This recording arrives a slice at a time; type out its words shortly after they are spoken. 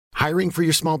Hiring for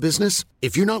your small business?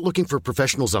 If you're not looking for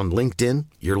professionals on LinkedIn,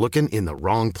 you're looking in the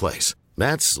wrong place.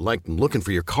 That's like looking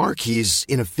for your car keys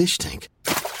in a fish tank.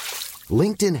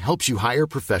 LinkedIn helps you hire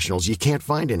professionals you can't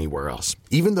find anywhere else,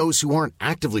 even those who aren't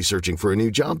actively searching for a new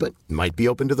job but might be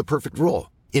open to the perfect role.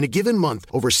 In a given month,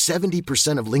 over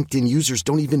 70% of LinkedIn users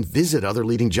don't even visit other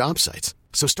leading job sites.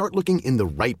 So start looking in the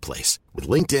right place. With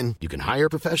LinkedIn, you can hire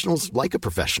professionals like a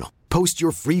professional. Post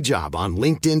your free job on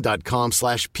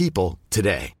linkedin.com/people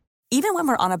today. Even when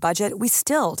we're on a budget, we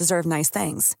still deserve nice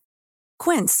things.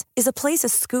 Quince is a place to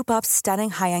scoop up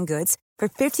stunning high-end goods for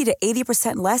 50 to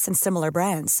 80% less than similar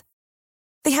brands.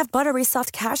 They have buttery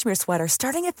soft cashmere sweaters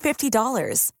starting at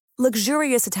 $50,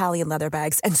 luxurious Italian leather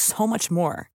bags, and so much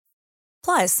more.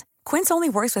 Plus, Quince only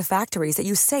works with factories that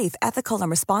use safe, ethical, and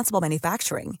responsible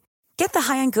manufacturing. Get the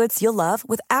high-end goods you'll love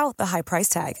without the high price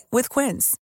tag with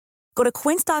Quince. Go to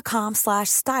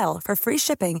quince.com/style for free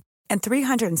shipping and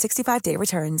 365-day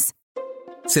returns.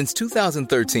 Since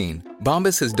 2013,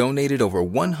 Bombas has donated over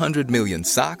 100 million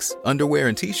socks, underwear,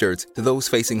 and T-shirts to those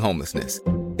facing homelessness.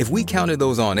 If we counted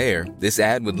those on air, this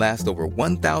ad would last over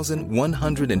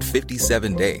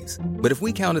 1,157 days. But if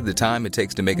we counted the time it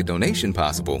takes to make a donation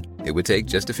possible, it would take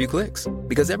just a few clicks.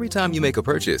 Because every time you make a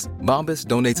purchase, Bombas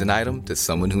donates an item to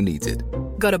someone who needs it.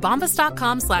 Go to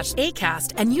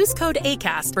bombas.com/ACAST and use code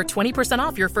ACAST for 20%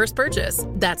 off your first purchase.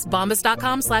 That's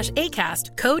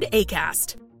bombas.com/ACAST, code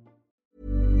ACAST.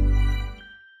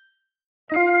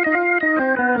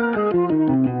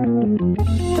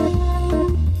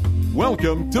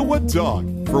 Welcome to Wood Talk,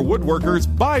 for woodworkers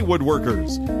by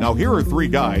woodworkers. Now here are three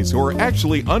guys who are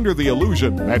actually under the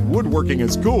illusion that woodworking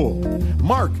is cool.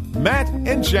 Marc, Matt,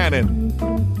 and Shannon.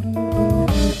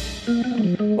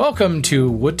 Welcome to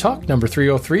Wood Talk number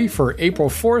 303 for April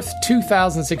 4th,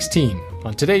 2016.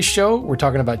 On today's show, we're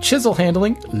talking about chisel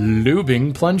handling,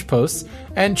 lubing plunge posts,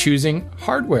 and choosing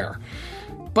hardware.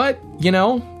 But, you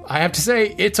know, I have to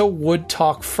say, it's a Wood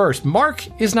Talk first. Marc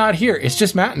is not here. It's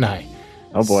just Matt and I.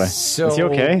 Oh, boy. So, is he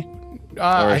okay?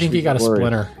 I think he got a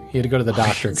splinter. He had to go to the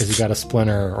doctor because he got a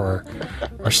splinter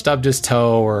or stubbed his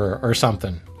toe or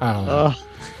something. I don't know.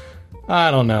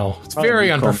 I don't know. It's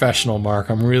very unprofessional, Marc.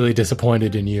 I'm really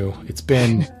disappointed in you. It's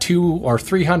been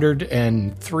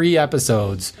 303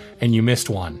 episodes, and you missed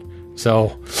one.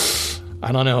 So,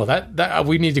 I don't know. That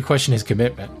we need to question his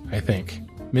commitment, I think.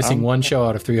 Missing one show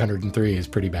out of 303 is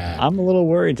pretty bad. I'm a little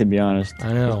worried, to be honest.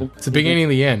 I know. It's the beginning of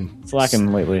the end. It's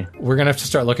lacking lately. We're going to have to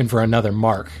start looking for another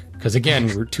Marc. Because,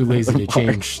 again, we're too lazy to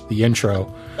change the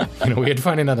intro. You know, we had to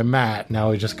find another Matt.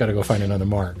 Now we just got to go find another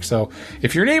Marc. So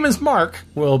if your name is Marc,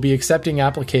 we'll be accepting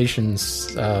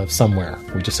applications somewhere.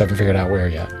 We just haven't figured out where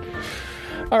yet.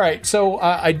 All right. So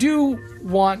I do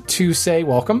want to say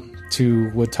welcome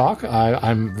to Wood Talk.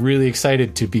 I'm really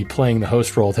excited to be playing the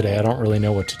host role today. I don't really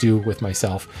know what to do with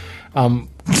myself.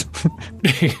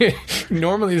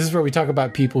 Normally this is where we talk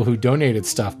about people who donated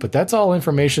stuff, but that's all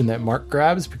information that Marc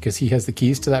grabs because he has the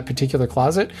keys to that particular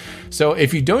closet. So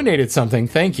if you donated something,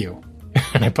 thank you.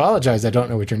 And I apologize, I don't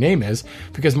know what your name is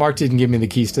because Marc didn't give me the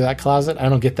keys to that closet. I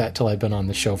don't get that till I've been on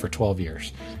the show for 12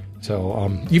 years.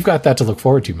 So you've got that to look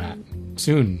forward to, Matt.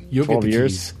 Soon you'll get the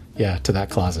keys to that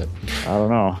closet. I don't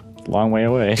know. Long way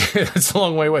away. It's a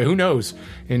long way away. Who knows?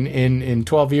 In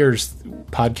 12 years,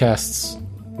 podcasts,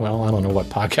 well, I don't know what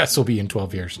podcasts will be in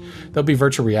 12 years. They'll be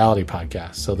virtual reality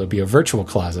podcasts. So there'll be a virtual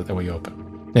closet that we open.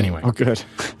 Anyway. Oh, good.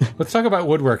 Let's talk about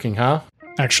woodworking, huh?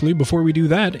 Actually, before we do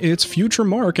that, it's future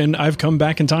Marc, and I've come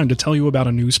back in time to tell you about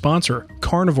a new sponsor,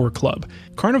 Carnivore Club.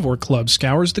 Carnivore Club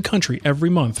scours the country every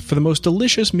month for the most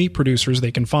delicious meat producers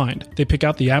they can find. They pick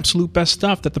out the absolute best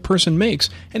stuff that the person makes,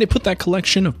 and they put that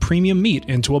collection of premium meat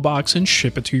into a box and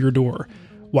ship it to your door.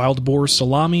 Wild boar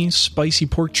salami, spicy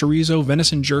pork chorizo,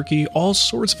 venison jerky, all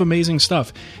sorts of amazing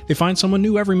stuff. They find someone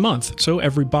new every month, so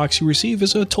every box you receive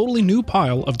is a totally new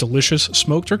pile of delicious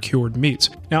smoked or cured meats.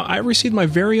 Now, I received my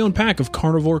very own pack of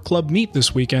Carnivore Club meat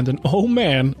this weekend, and oh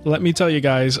man, let me tell you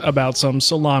guys about some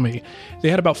salami. They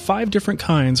had about 5 different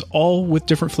kinds, all with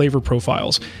different flavor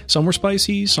profiles. Some were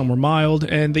spicy, some were mild,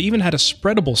 and they even had a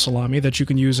spreadable salami that you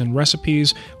can use in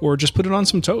recipes or just put it on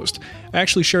some toast. I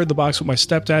actually shared the box with my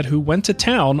stepdad, who went to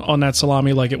town on that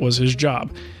salami like it was his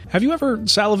job. Have you ever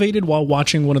salivated while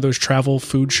watching one of those travel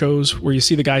food shows where you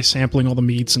see the guy sampling all the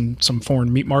meats in some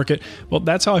foreign meat market? Well,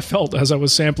 that's how I felt as I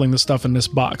was sampling the stuff in this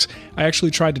box. I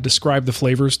actually tried to describe the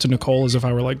flavors to Nicole as if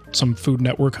I were like some Food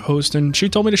Network host, and she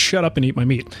told me to shut up and eat my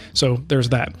meat. So there's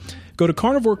that. Go to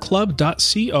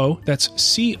carnivoreclub.co, that's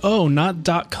C-O,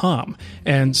 not .com,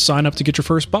 and sign up to get your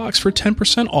first box for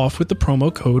 10% off with the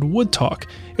promo code WOODTALK.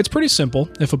 It's pretty simple.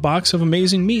 If a box of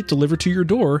amazing meat delivered to your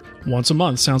door once a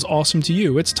month sounds awesome to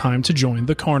you, it's time to join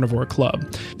the Carnivore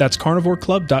Club. That's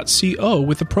carnivoreclub.co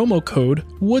with the promo code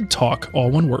WOODTALK, all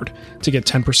one word, to get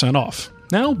 10% off.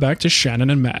 Now back to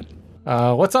Shannon and Matt.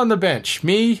 What's on the bench?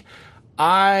 Me,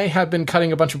 I have been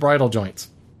cutting a bunch of bridle joints.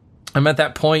 I'm at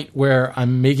that point where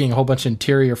I'm making a whole bunch of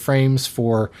interior frames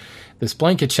for this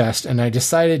blanket chest, and I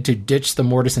decided to ditch the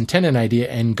mortise and tenon idea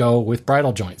and go with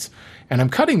bridle joints. And I'm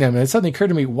cutting them, and it suddenly occurred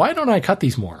to me, why don't I cut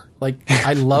these more? Like,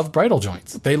 I love bridle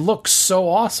joints. They look so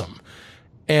awesome.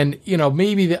 And, you know,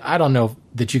 maybe, I don't know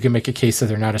that you can make a case that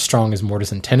they're not as strong as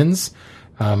mortise and tenons,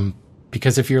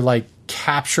 because if you're, like,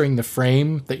 capturing the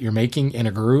frame that you're making in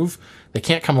a groove, they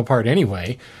can't come apart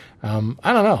anyway. I don't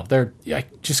know. I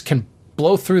just can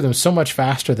blow through them so much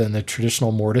faster than the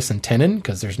traditional mortise and tenon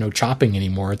because there's no chopping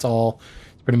anymore. It's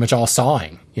pretty much all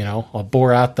sawing. You know, I'll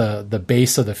bore out the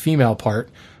base of the female part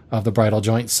of the bridle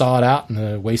joint, saw it out, and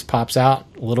the waist pops out.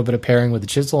 A little bit of paring with the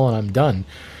chisel, and I'm done.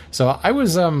 So I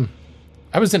was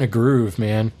in a groove,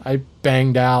 man. I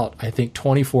banged out, I think,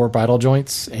 24 bridle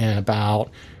joints in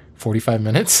about 45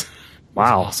 minutes.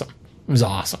 Wow, It was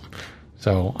awesome.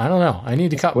 So I don't know. I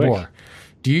need to cut more.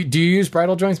 Do you use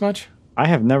bridle joints much? I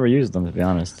have never used them, to be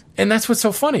honest. And that's what's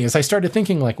so funny is I started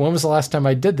thinking, like, when was the last time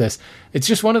I did this? It's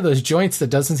just one of those joints that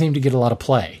doesn't seem to get a lot of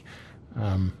play.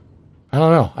 I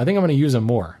don't know. I think I'm going to use them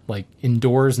more, like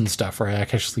indoors and stuff where I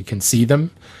actually can see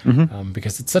them,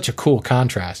 because it's such a cool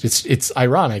contrast. It's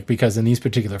ironic because in these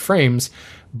particular frames,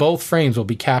 both frames will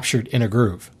be captured in a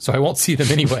groove, so I won't see them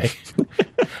anyway.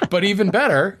 But even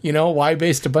better, you know, why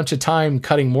waste a bunch of time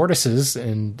cutting mortises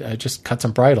and just cut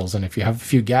some bridles? And if you have a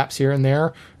few gaps here and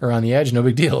there or on the edge, no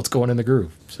big deal. It's going in the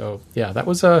groove. So yeah, that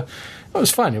was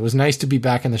fun. It was nice to be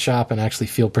back in the shop and actually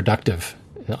feel productive,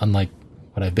 unlike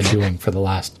what I've been doing for the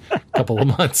last couple of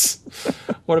months.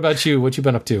 What about you? What you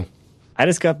been up to? I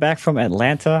just got back from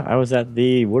Atlanta. I was at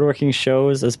the woodworking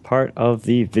shows as part of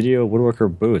the Video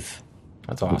Woodworker booth.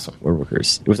 That's awesome.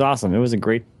 Woodworkers. It was awesome. It was a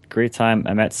great time.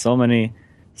 I met so many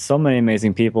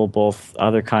amazing people, both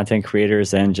other content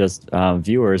creators and just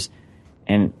viewers.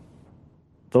 And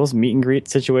those meet and greet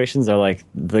situations are like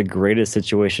the greatest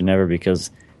situation ever, because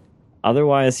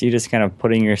otherwise you're just kind of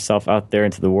putting yourself out there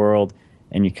into the world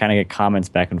and you kind of get comments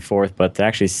back and forth. But to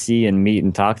actually see and meet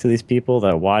and talk to these people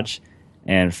that watch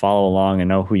and follow along and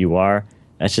know who you are,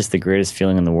 that's just the greatest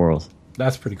feeling in the world.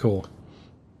 That's pretty cool.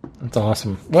 That's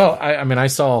awesome. Well, I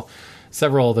saw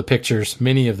several of the pictures,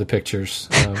 many of the pictures.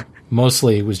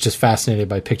 Mostly was just fascinated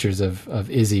by pictures of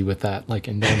Izzy with that like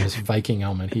enormous Viking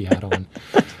helmet he had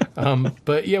on.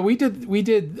 But yeah, we did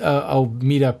a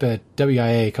meetup at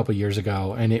WIA a couple years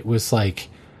ago, and it was I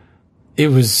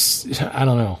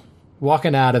don't know,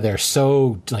 walking out of there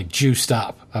so like juiced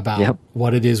up about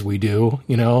what it is we do,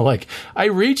 you know, like I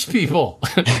reached people.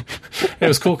 It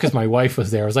was cool because my wife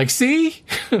was there. I was like, see,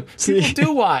 people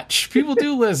do watch, people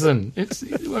do listen.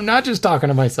 I'm not just talking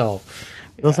to myself.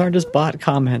 Those aren't just bot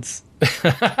comments.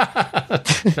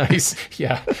 Nice.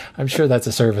 Yeah, I'm sure that's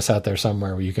a service out there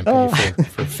somewhere where you can pay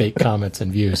for fake comments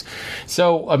and views.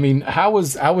 So, I mean, how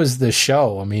was the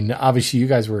show? I mean, obviously you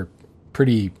guys were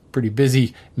pretty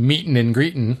busy meeting and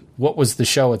greeting. What was the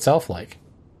show itself like?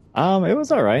 It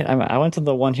was all right. I went to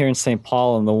the one here in St.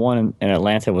 Paul, and the one in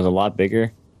Atlanta was a lot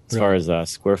bigger as far as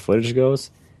square footage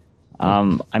goes. I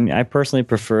mean, I personally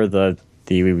prefer the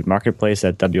marketplace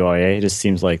at WIA. It just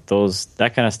seems like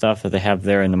that kind of stuff that they have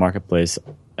there in the marketplace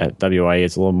at WIA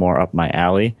is a little more up my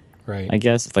alley. Right. I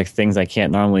guess it's like things I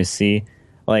can't normally see.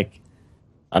 Like,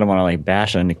 I don't want to like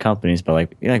bash on the companies, but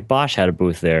like Bosch had a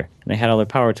booth there and they had all their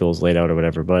power tools laid out or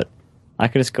whatever. But I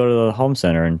could just go to the home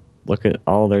center and look at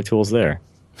all their tools there.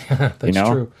 That's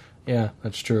true. Yeah,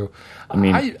 that's true. I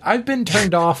mean, I've been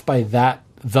turned off by that.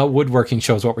 The woodworking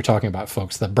show is what we're talking about,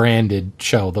 folks. The branded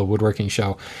show, the woodworking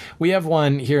show. We have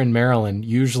one here in Maryland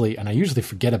usually, and I usually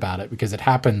forget about it because it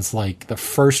happens like the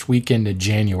first weekend of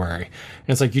January. And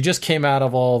it's like you just came out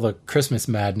of all the Christmas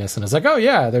madness, and it's like, oh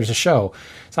yeah, there's a show.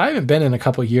 So I haven't been in a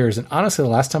couple of years, and honestly, the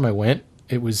last time I went,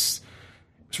 it was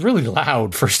really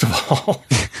loud. First of all,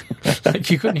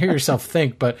 like you couldn't hear yourself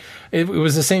think, but it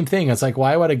was the same thing. It's like,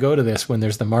 why would I go to this when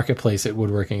there's the marketplace at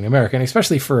Woodworking in America, and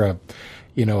especially for a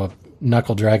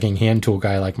knuckle dragging hand tool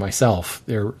guy like myself,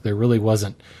 there really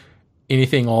wasn't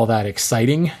anything all that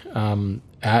exciting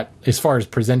as far as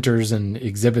presenters and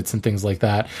exhibits and things like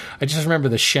that. I just remember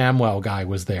the ShamWell guy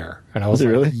was there, and I was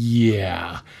like, really?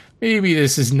 yeah, maybe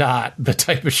this is not the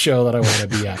type of show that I want to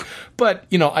be at. But,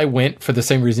 I went for the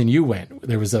same reason you went.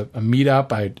 There was a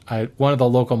meetup. One of the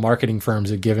local marketing firms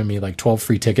had given me like 12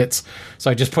 free tickets. So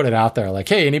I just put it out there like,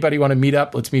 hey, anybody want to meet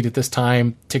up? Let's meet at this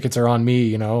time. Tickets are on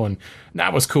me, and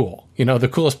that was cool. The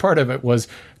coolest part of it was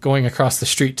going across the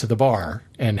street to the bar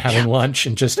and having lunch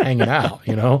and just hanging out,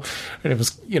 And it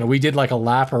was, we did like a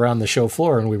lap around the show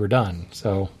floor and we were done.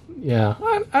 So, yeah,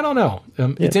 I don't know.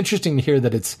 It's interesting to hear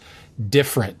that it's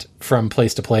different from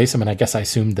place to place. I mean, I guess I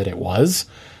assumed that it was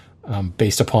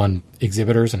based upon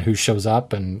exhibitors and who shows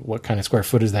up and what kind of square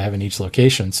footage they have in each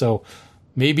location. So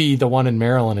maybe the one in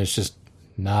Maryland is just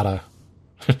not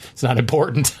it's not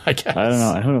important, I guess.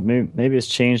 I don't know. Maybe it's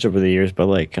changed over the years, but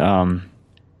like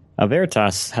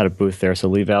Veritas had a booth there. So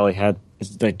Lee Valley had,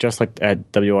 just like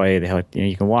at WIA, they had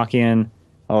you can walk in,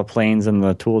 all the planes and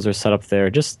the tools are set up there,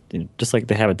 just like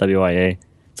they have at WIA.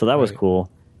 So that was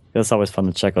cool. It's always fun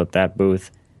to check out that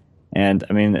booth. And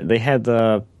I mean, they had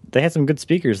some good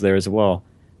speakers there as well.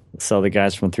 So the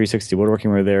guys from 360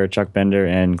 Woodworking were there, Chuck Bender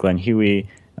and Glenn Huey.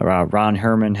 Ron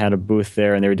Herman had a booth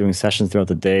there, and they were doing sessions throughout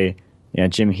the day. Yeah,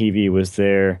 Jim Heavey was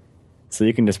there. So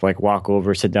you can just like walk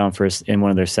over, sit down first in one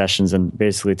of their sessions, and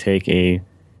basically take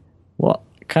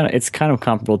it's kind of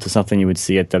comparable to something you would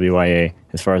see at WIA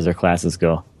as far as their classes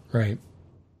go. Right.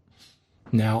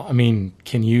 Now, I mean,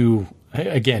 can you,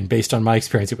 again, based on my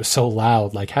experience, it was so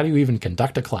loud. Like, how do you even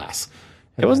conduct a class?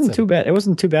 It wasn't too bad. It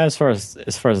wasn't too bad as far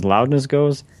as loudness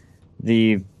goes.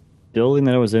 The building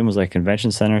that it was in was like a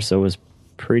convention center, so it was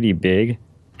pretty big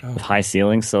with high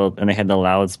ceilings. So, and they had the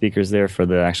loudspeakers there for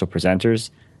the actual presenters.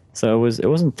 So it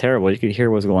wasn't terrible. You could hear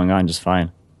what was going on just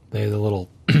fine. They had the little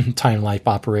time life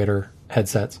operator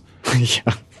headsets.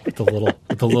 Yeah. With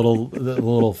the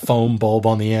little foam bulb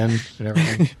on the end and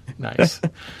everything. Nice.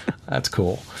 That's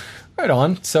cool. Right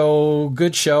on. So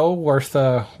good show. Worth.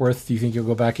 Do you think you'll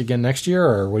go back again next year,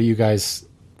 or what are you guys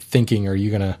thinking? Are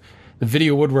you gonna the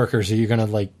video woodworkers? Are you gonna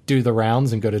like do the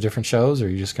rounds and go to different shows, or are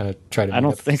you just gonna try to? I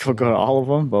don't think we'll go to all of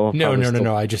them. But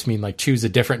No. I just mean like choose a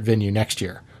different venue next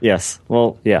year. Yes.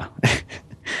 Well, yeah.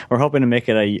 We're hoping to make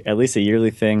it at least a yearly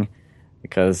thing,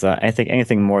 because I think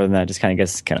anything more than that just kind of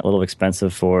gets a little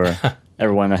expensive for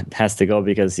everyone that has to go.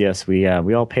 Because yes, we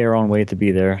all pay our own way to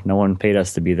be there. No one paid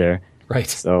us to be there. Right.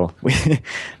 So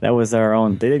that was our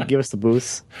own. They did give us the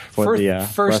booths for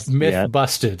first myth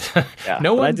busted. Yeah,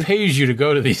 no one pays you to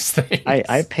go to these things.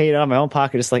 I paid out of my own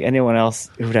pocket just like anyone else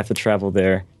who would have to travel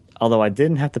there. Although I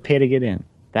didn't have to pay to get in.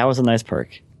 That was a nice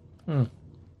perk.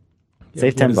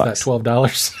 Save $10. That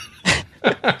 $12.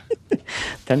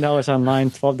 $10 online,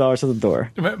 $12 at the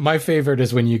door. My favorite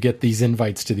is when you get these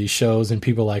invites to these shows and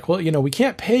people are like, well, we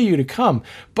can't pay you to come,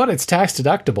 but it's tax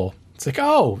deductible. It's like,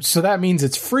 oh, so that means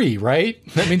it's free, right?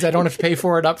 That means I don't have to pay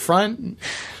for it up front.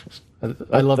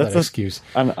 I love that excuse.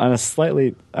 On a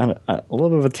little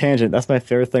bit of a tangent, that's my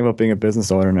favorite thing about being a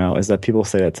business owner now, is that people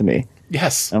say that to me.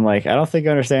 Yes. I'm like, I don't think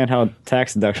you understand how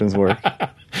tax deductions work.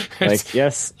 Like,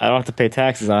 yes, I don't have to pay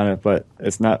taxes on it, but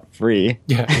it's not free.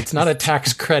 Yeah, it's not a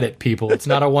tax credit, people. It's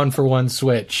not a one-for-one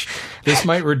switch. This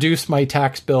might reduce my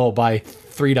tax bill by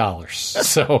 $3.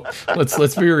 So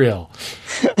let's be real.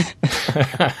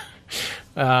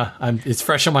 It's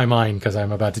fresh in my mind because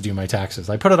I'm about to do my taxes.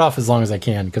 I put it off as long as I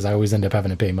can because I always end up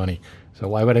having to pay money. So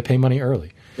why would I pay money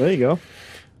early? There you go.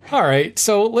 All right,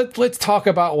 so let's talk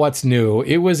about what's new.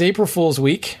 It was April Fool's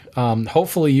week.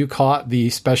 Hopefully you caught the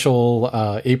special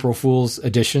April Fool's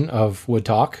edition of Wood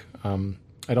Talk.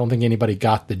 I don't think anybody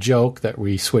got the joke that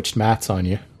we switched mats on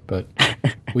you, but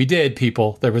we did,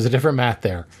 people. There was a different mat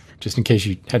there, just in case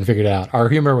you hadn't figured it out. Our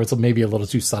humor was maybe a little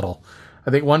too subtle.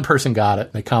 I think one person got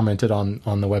it. They commented on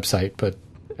the website, but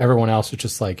everyone else was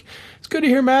just like, it's good to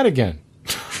hear Matt again.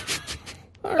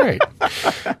 All right.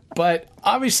 But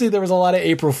obviously there was a lot of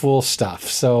April Fool's stuff.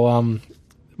 So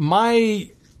my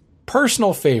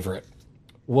personal favorite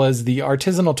was the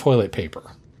artisanal toilet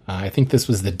paper. I think this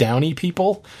was the Downey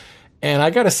people. And I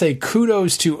got to say,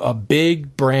 kudos to a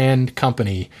big brand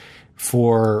company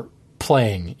for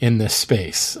playing in this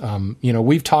space.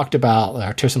 We've talked about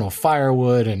artisanal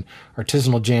firewood and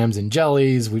artisanal jams and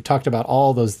jellies. We've talked about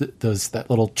all that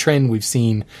little trend we've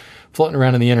seen floating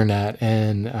around on the internet.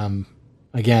 And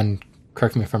again,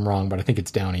 correct me if I'm wrong, but I think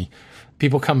it's Downey.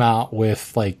 People come out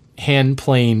with like hand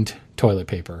planed toilet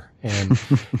paper, and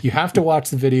you have to watch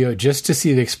the video just to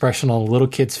see the expression on a little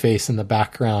kid's face in the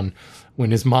background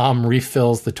when his mom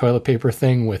refills the toilet paper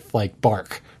thing with like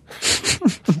bark.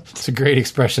 It's a great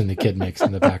expression the kid makes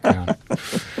in the background.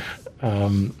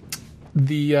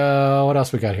 What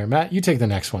else we got here? Matt, you take the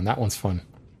next one. That one's fun.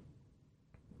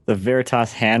 The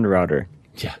Veritas hand router.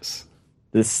 Yes.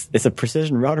 it's a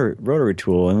precision rotary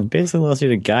tool, and it basically allows you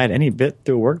to guide any bit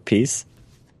through a workpiece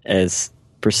as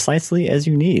precisely as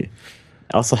you need.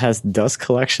 It also has dust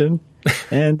collection,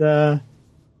 and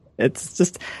it's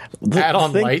just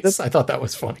add-on lights. I thought that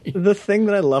was funny. The thing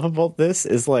that I love about this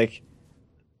is like,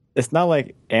 it's not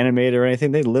like animated or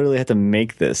anything. They literally had to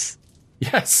make this.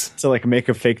 Yes. To like make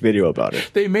a fake video about it.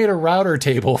 They made a router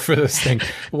table for this thing.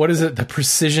 What is it? The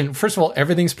precision. First of all,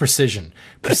 everything's precision.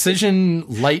 Precision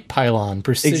light pylon.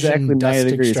 Precision exactly dust 90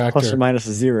 degrees, extractor. plus or minus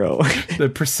 0. The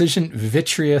precision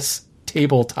vitreous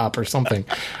tabletop or something.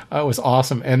 That was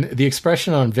awesome. And the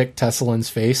expression on Vic Tesselin's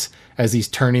face as he's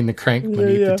turning the crank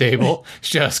beneath the table is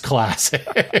just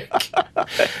classic.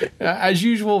 As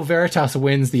usual, Veritas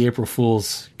wins the April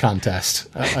Fool's contest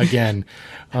again.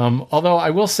 Although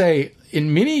I will say,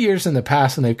 in many years in the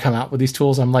past when they've come out with these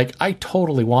tools, I'm like, I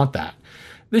totally want that.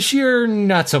 This year,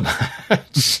 not so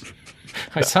much.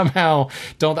 I somehow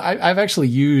don't. I've actually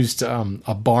used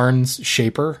a Barnes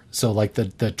shaper, so like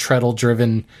the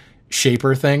treadle-driven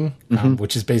shaper thing,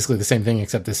 which is basically the same thing,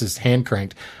 except this is hand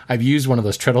cranked. I've used one of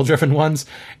those treadle driven ones,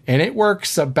 and it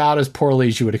works about as poorly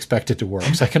as you would expect it to work.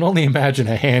 So I can only imagine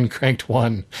a hand cranked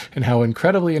one and how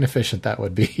incredibly inefficient that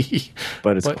would be.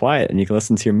 But it's quiet, and you can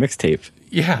listen to your mixtape.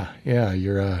 Yeah,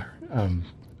 your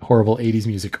horrible 80s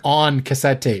music on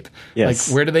cassette tape. Yes.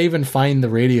 Like, where do they even find the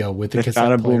radio with the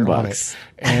cassette player on it? Boombox.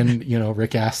 And,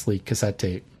 Rick Astley cassette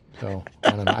tape. So,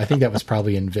 I don't know. I think that was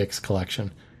probably in Vic's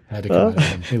collection. Had to come out of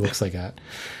him. He looks like that.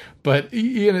 But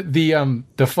the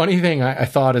funny thing I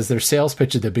thought is their sales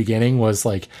pitch at the beginning was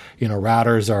like,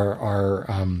 routers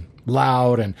are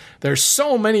loud and there's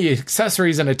so many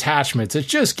accessories and attachments. It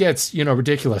just gets,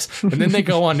 ridiculous. And then they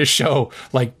go on to show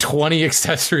like 20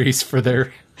 accessories for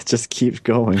their... It just keeps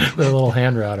going. The little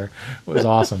hand router. It was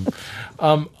awesome.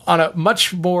 On a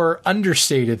much more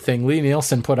understated thing, Lee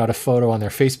Nielsen put out a photo on their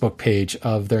Facebook page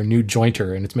of their new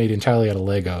jointer, and it's made entirely out of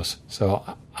Legos. So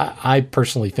I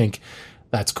personally think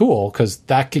that's cool because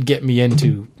that could get me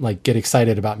into get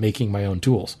excited about making my own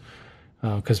tools.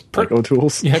 Because Lego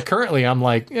tools. Yeah, currently I'm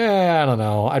like, I don't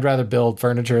know. I'd rather build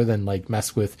furniture than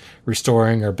mess with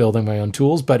restoring or building my own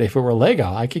tools. But if it were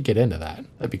Lego, I could get into that.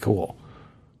 That'd be cool.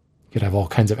 You could have all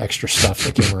kinds of extra stuff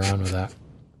that came around with that.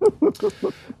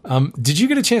 Did you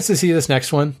get a chance to see this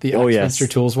next one? The Axminster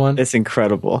Tools one? It's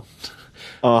incredible.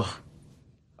 Oh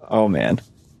man.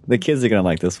 The kids are going to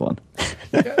like this one.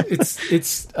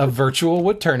 It's a virtual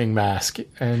wood turning mask,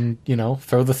 and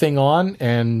throw the thing on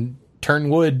and turn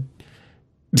wood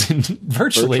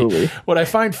virtually. What I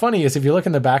find funny is if you look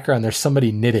in the background, there's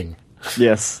somebody knitting.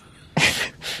 Yes.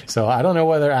 So I don't know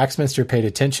whether Axminster paid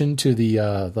attention to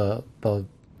the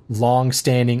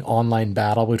long-standing online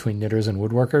battle between knitters and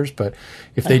woodworkers, but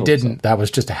if they didn't, that was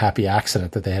just a happy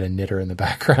accident that they had a knitter in the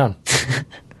background.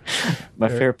 My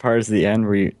favorite part is the end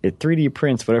where it 3D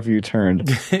prints whatever you turned,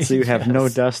 so you have no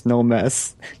dust, no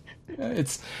mess.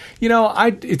 It's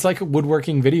it's like a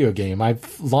woodworking video game.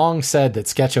 I've long said that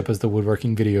SketchUp is the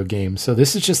woodworking video game, so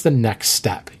this is just the next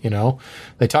step.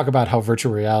 They talk about how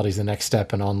virtual reality is the next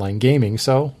step in online gaming,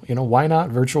 so why not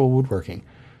virtual woodworking?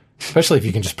 Especially if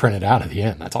you can just print it out at the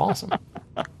end. That's awesome.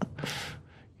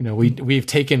 We've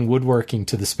taken woodworking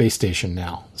to the space station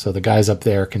now. So the guys up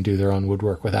there can do their own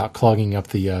woodwork without clogging up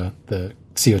the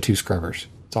CO2 scrubbers.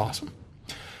 It's awesome.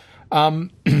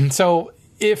 So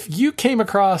if you came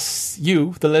across,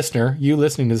 the listener, you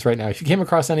listening to this right now, if you came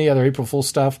across any other April Fool's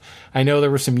stuff, I know there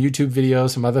were some YouTube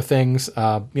videos, some other things,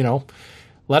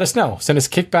 let us know. Send us a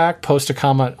kickback, post a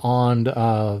comment on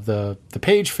the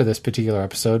page for this particular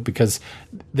episode, because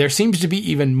there seems to be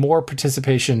even more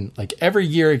participation. Like every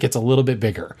year it gets a little bit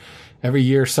bigger. Every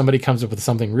year somebody comes up with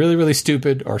something really, really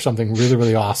stupid or something really,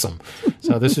 really awesome.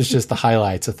 So this is just the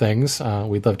highlights of things.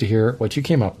 We'd love to hear what you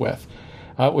came up with.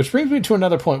 Which brings me to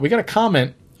another point. We got a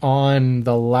comment on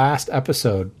the last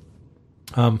episode.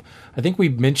 I think we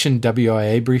mentioned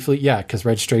WIA briefly. Yeah, because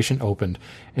registration opened.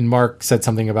 And Mark said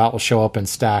something about will show up and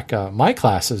stack my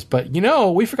classes. But,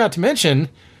 we forgot to mention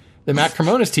that Matt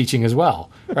Cremona's teaching as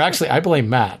well. Or actually, I blame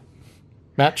Matt.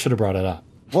 Matt should have brought it up.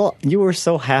 Well, you were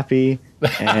so happy,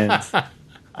 and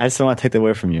I just don't want to take that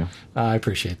away from you. I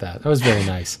appreciate that. That was very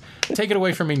nice. Take it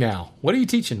away from me now. What are you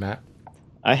teaching, Matt?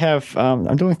 I have,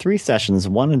 I'm doing 3 sessions,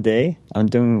 one a day. I'm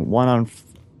doing one on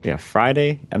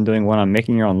Friday. I'm doing one on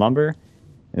making your own lumber.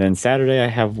 And then Saturday, I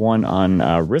have one on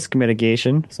risk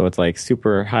mitigation. So it's like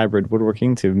super hybrid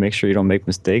woodworking to make sure you don't make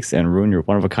mistakes and ruin your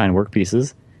one-of-a-kind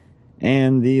workpieces.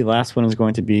 And the last one is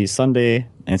going to be Sunday,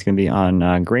 and it's going to be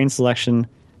on grain selection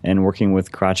and working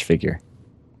with crotch figure.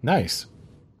 Nice.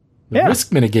 The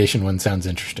risk mitigation one sounds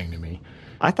interesting to me.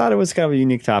 I thought it was kind of a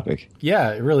unique topic.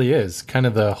 Yeah, it really is. Kind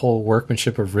of the whole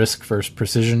workmanship of risk versus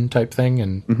precision type thing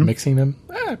and mixing them.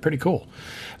 Pretty cool.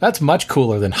 That's much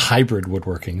cooler than hybrid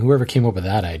woodworking. Whoever came up with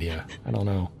that idea? I don't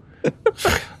know.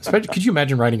 Could you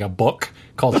imagine writing a book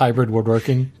called Hybrid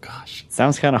Woodworking? Gosh.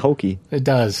 Sounds kind of hokey. It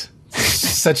does.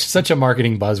 Such a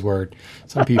marketing buzzword.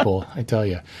 Some people, I tell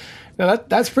you. Now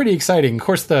that's pretty exciting. Of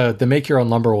course, the make your own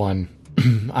lumber one,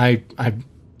 I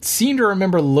seem to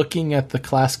remember looking at the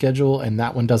class schedule, and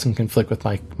that one doesn't conflict with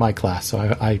my class, so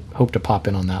I hope to pop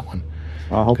in on that one.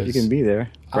 I hope you can be there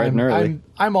bright and early.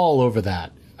 I'm all over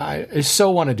that. I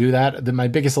so want to do that. My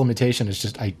biggest limitation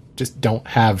is I just don't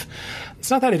have.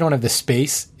 It's not that I don't have the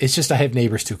space. It's just I have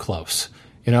neighbors too close.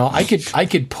 I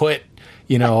could put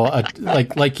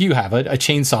like you have a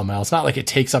chainsaw mill. It's not like it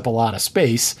takes up a lot of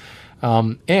space.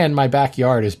 And my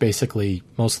backyard is basically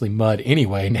mostly mud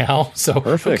anyway now. So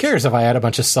Perfect. Who cares if I add a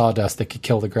bunch of sawdust that could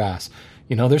kill the grass?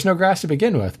 There's no grass to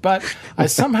begin with. But I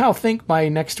somehow think my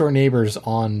next door neighbors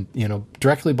on,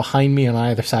 directly behind me on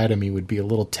either side of me would be a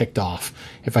little ticked off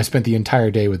if I spent the entire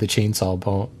day with the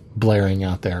chainsaw blaring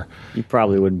out there. You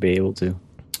probably wouldn't be able to.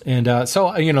 And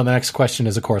so, the next question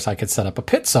is, of course, I could set up a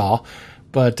pit saw,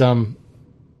 but then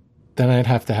I'd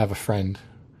have to have a friend.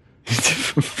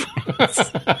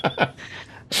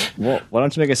 Well, why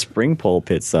don't you make a spring pole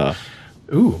pit saw?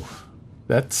 Ooh,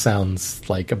 that sounds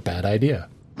like a bad idea.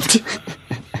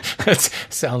 That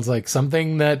sounds like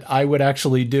something that I would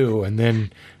actually do. And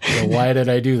then, why did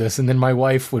I do this? And then my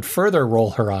wife would further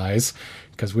roll her eyes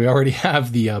because we already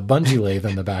have the bungee lathe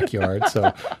in the backyard.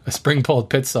 So a spring pole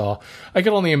pit saw. I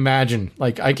could only imagine.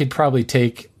 I could probably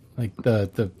take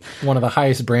the one of the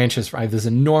highest branches. I have this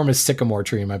enormous sycamore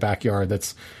tree in my backyard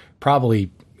that's probably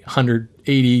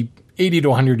 80 to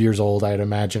 100 years old, I'd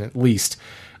imagine, at least.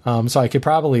 So I could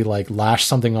probably lash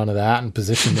something onto that and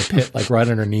position the pit right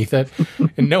underneath it.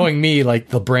 And knowing me,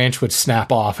 the branch would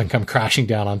snap off and come crashing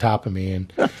down on top of me.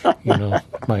 And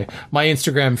my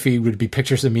Instagram feed would be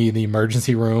pictures of me in the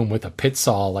emergency room with a pit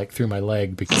saw through my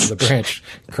leg because the branch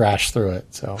crashed through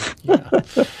it. So yeah.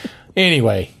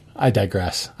 Anyway, I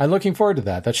digress. I'm looking forward to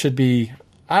that. That should be.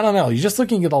 I don't know. You're just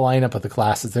looking at the lineup of the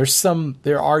classes.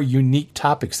 There are unique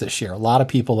topics this year. A lot of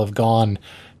people have gone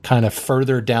kind of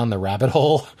further down the rabbit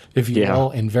hole, if you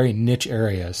will, in very niche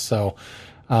areas. So,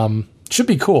 should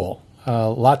be cool.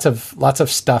 Lots of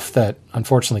stuff that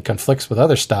unfortunately conflicts with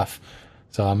other stuff.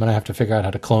 So I'm going to have to figure out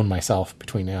how to clone myself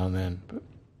between now and then.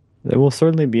 It will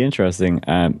certainly be interesting.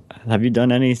 Have you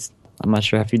done I'm not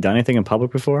sure. Have you done anything in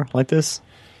public before like this?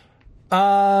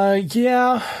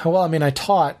 Yeah. Well, I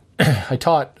taught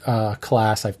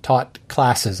class. I've taught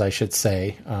classes, I should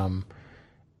say.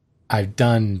 I've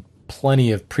done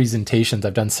plenty of presentations.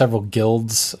 I've done several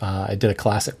guilds. I did a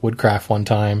class at Woodcraft one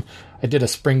time. I did a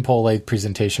spring pole lathe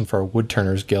presentation for a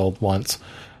woodturners guild once.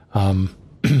 And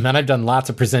I've done lots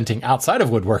of presenting outside of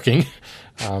woodworking.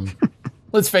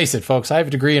 Let's face it, folks, I have a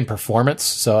degree in performance,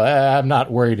 so I'm not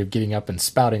worried of getting up and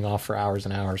spouting off for hours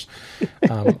and hours.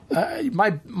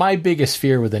 My biggest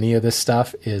fear with any of this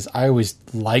stuff is I always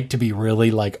like to be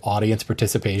really audience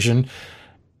participation.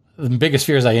 The biggest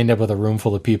fear is I end up with a room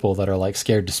full of people that are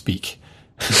scared to speak.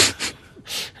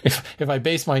 If I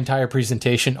base my entire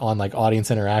presentation on audience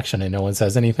interaction and no one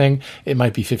says anything, it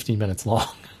might be 15 minutes long.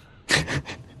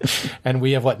 And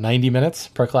we have 90 minutes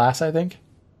per class, I think.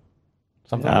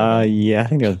 Yeah, I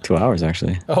think they're 2 hours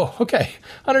actually. Oh, okay.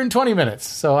 120 minutes.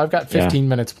 So I've got 15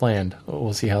 minutes planned.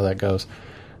 We'll see how that goes.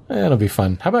 It'll be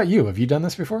fun. How about you? Have you done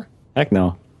this before? Heck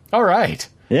no. All right.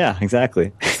 Yeah,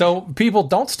 exactly. So people,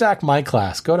 don't stack my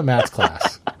class. Go to Matt's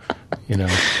class.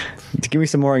 To give me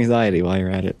some more anxiety while you're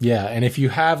at it. Yeah, and if you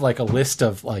have a list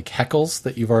of heckles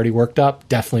that you've already worked up,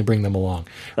 definitely bring them along.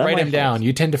 Write them down.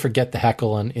 You tend to forget the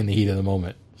heckle in the heat of the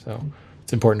moment. So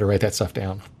it's important to write that stuff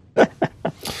down.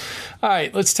 All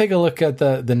right, let's take a look at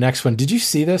the next one. Did you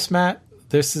see this, Matt?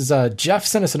 This is Jeff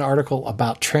sent us an article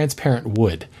about transparent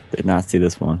wood. Did not see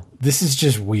this one. This is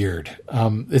just weird.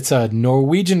 It's a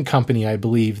Norwegian company, I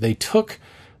believe. They took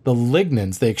the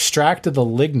lignins, they extracted the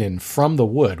lignin from the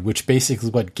wood, which basically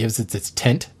is what gives it its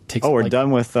tint. We're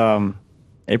done with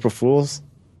April Fools?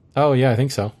 Oh, yeah, I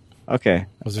think so. Okay.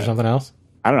 Was there something else?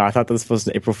 I don't know. I thought this was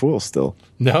April Fools still.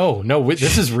 No,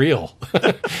 this is real.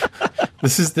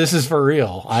 This is for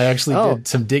real. I actually did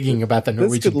some digging about the Norwegian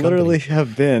company. This could literally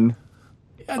have been.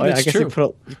 Yeah, I guess true.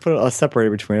 You put a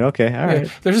separator between it. Okay, all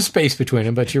right. There's a space between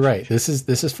them, but you're right. This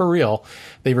is for real.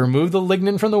 They removed the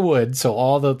lignin from the wood, so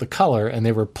all the color, and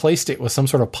they replaced it with some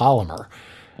sort of polymer.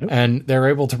 And they're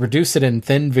able to produce it in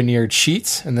thin veneered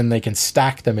sheets, and then they can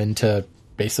stack them into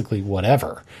basically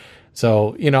whatever.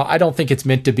 So, I don't think it's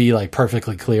meant to be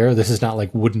perfectly clear. This is not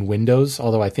like wooden windows,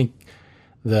 although I think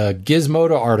The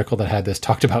Gizmodo article that had this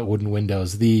talked about wooden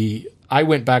windows. I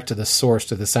went back to the source,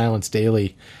 to the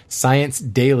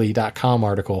ScienceDaily.com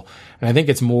article, and I think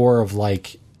it's more of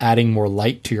like adding more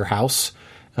light to your house.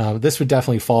 This would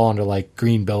definitely fall under like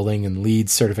green building and LEED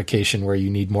certification, where you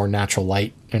need more natural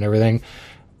light and everything.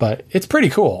 But it's pretty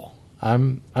cool.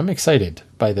 I'm excited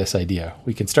by this idea.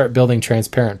 We can start building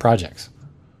transparent projects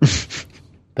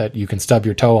that you can stub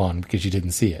your toe on because you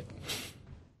didn't see it.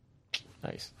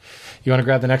 Nice. You want to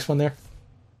grab the next one there?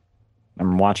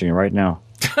 I'm watching it right now.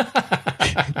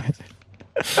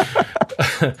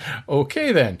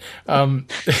 Okay, then.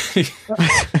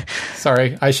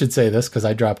 Sorry, I should say this because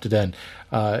I dropped it in.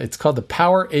 It's called the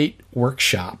Power 8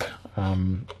 Workshop.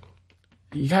 You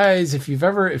guys, if you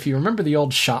remember the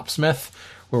old Shopsmith,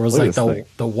 where it was like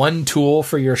the one tool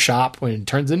for your shop when it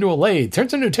turns into a lathe,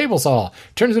 turns into a table saw,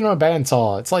 turns into a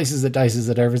bandsaw, it slices it, dices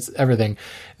it, everything.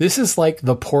 This is like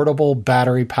the portable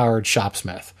battery-powered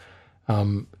Shopsmith.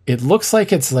 It looks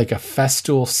like it's like a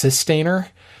Festool Systainer,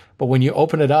 but when you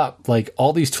open it up, like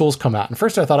all these tools come out. And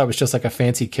first I thought it was just like a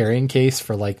fancy carrying case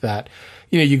for like that.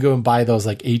 You know, you go and buy those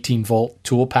like 18-volt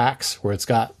tool packs where it's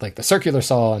got like the circular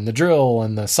saw and the drill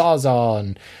and the sawzall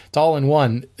and it's all in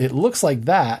one. It looks like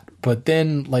that, but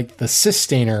then like the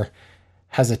Systainer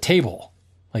has a table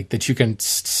like that you can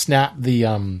snap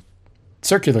the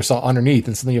circular saw underneath,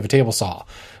 and suddenly you have a table saw.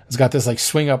 It's got this like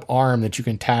swing up arm that you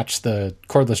can attach the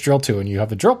cordless drill to, and you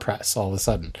have a drill press all of a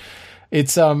sudden.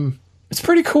 It's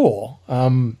pretty cool.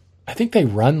 I think they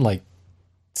run like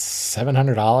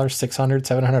 $700, $600,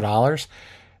 $700.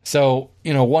 So,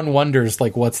 you know, one wonders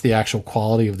like what's the actual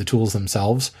quality of the tools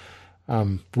themselves.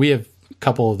 We have a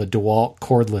couple of the DeWalt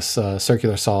cordless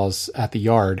circular saws at the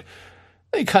yard.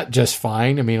 They cut just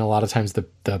fine. I mean, a lot of times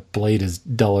the blade is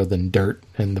duller than dirt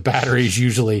and the battery is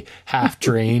usually half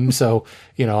drained. So,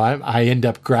 you know, I end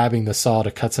up grabbing the saw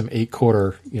to cut some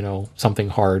 8-quarter, you know, something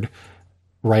hard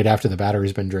right after the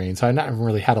battery's been drained. So I've not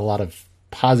really had a lot of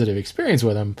positive experience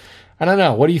with them. I don't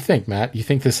know. What do you think, Matt? You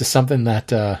think this is something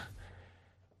that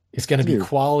is going to be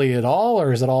quality at all,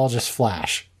 or is it all just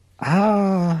flash?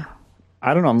 I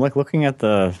don't know. I'm like looking at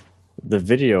the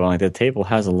video, like the table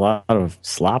has a lot of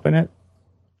slop in it.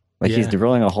 Like he's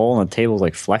drilling a hole and the table's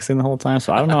like flexing the whole time.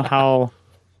 So I don't know how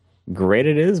great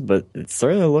it is, but it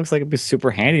certainly looks like it'd be super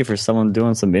handy for someone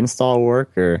doing some install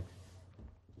work or,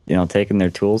 you know, taking their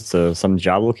tools to some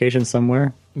job location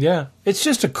somewhere. Yeah. It's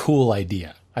just a cool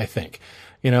idea, I think.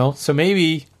 You know, so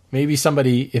maybe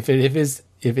somebody, if it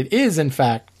is in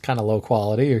fact kind of low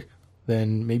quality,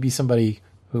 then maybe somebody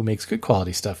who makes good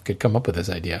quality stuff could come up with this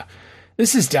idea.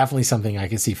 This is definitely something I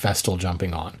could see Festool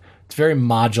jumping on. It's very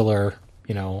modular,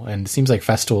 you know, and it seems like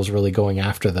Festool is really going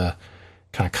after the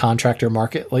kind of contractor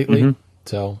market lately. Mm-hmm.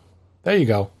 So there you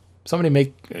go.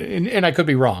 Somebody and I could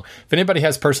be wrong. If anybody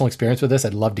has personal experience with this,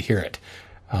 I'd love to hear it.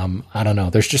 I don't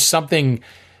know. There's just something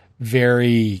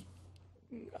very,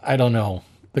 I don't know.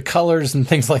 The colors and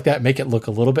things like that make it look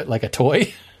a little bit like a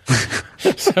toy.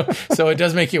 So it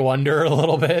does make you wonder a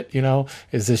little bit, you know,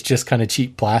 is this just kind of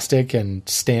cheap plastic and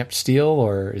stamped steel,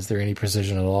 or is there any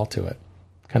precision at all to it?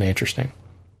 Kind of interesting.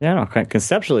 Yeah, no,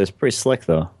 conceptually it's pretty slick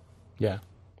though. Yeah,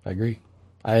 I agree.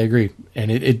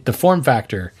 And the form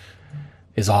factor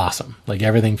is awesome. Like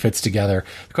everything fits together.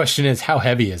 The question is, how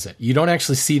heavy is it? You don't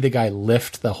actually see the guy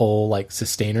lift the whole like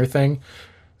Systainer thing.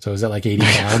 So is it like 80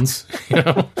 pounds? You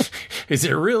know, is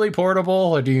it really portable,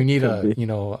 or do you need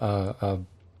a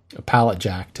pallet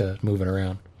jack to move it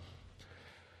around?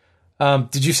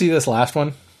 Did you see this last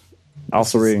one?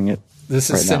 Also reading it.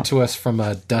 This is sent to us from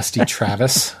Dusty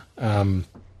Travis.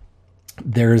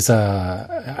 There's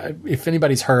if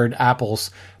anybody's heard, Apple's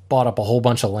bought up a whole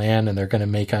bunch of land and they're going to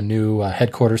make a new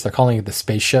headquarters. They're calling it the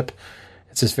Spaceship.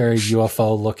 It's this very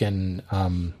UFO looking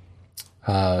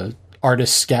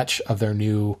artist sketch of their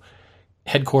new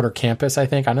headquarter campus, I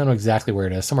think. I don't know exactly where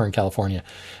it is, somewhere in California.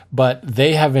 But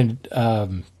they haven't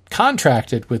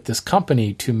contracted with this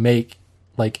company to make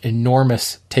like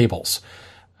enormous tables.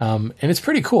 And it's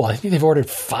pretty cool. I think they've ordered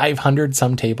 500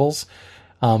 some tables.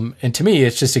 And to me,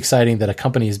 it's just exciting that a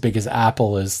company as big as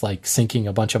Apple is like sinking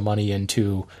a bunch of money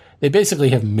into, they basically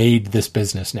have made this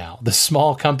business now. The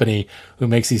small company who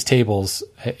makes these tables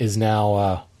is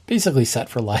now basically set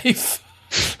for life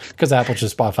because Apple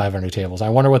just bought 500 tables. I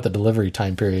wonder what the delivery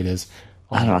time period is.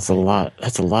 I don't know. That's a lot.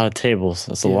 That's a lot of tables.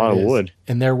 That's a lot of wood.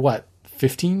 And they're what,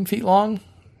 15 feet long?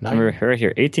 Right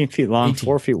here, 18 feet long,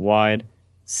 4 feet wide,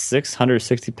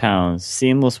 660 pounds,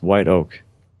 seamless white oak.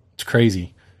 It's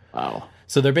crazy. Wow.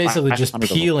 So they're basically just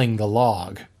peeling the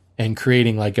log and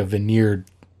creating like a veneered,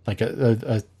 like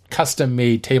a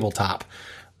custom-made tabletop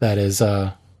that is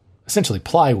essentially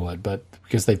plywood, but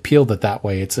because they peeled it that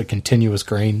way, it's a continuous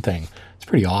grain thing. It's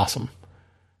pretty awesome.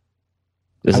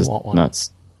 This is want one.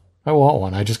 Nuts. I want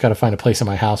one. I just got to find a place in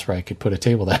my house where I could put a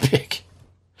table that big.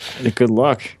 Good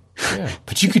luck. Yeah,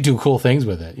 but you could do cool things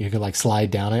with it. You could like slide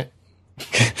down it.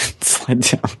 Slide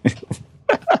down.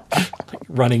 Like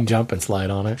running jump and slide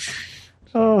on it.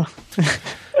 Oh.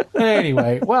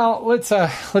 Anyway, well,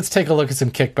 let's take a look at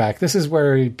some kickback. This is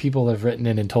where people have written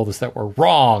in and told us that we're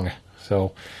wrong.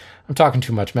 So I'm talking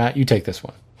too much, Matt. You take this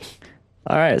one.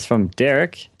 All right, it's from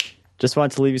Derek. Just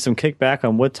wanted to leave you some kickback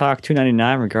on Wood Talk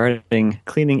 299 regarding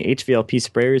cleaning HVLP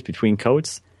sprayers between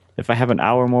coats. If I have an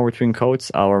hour more between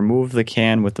coats, I'll remove the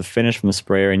can with the finish from the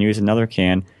sprayer and use another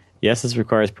can. Yes, this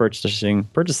requires purchasing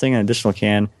an additional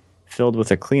can filled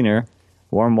with a cleaner,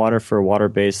 warm water for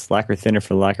water-based, lacquer thinner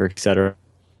for lacquer, etc.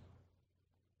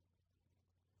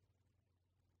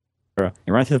 And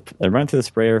run through the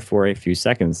sprayer for a few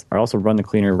seconds. I also run the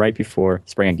cleaner right before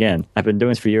spraying again. I've been doing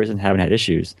this for years and haven't had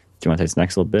issues. Do you want to take this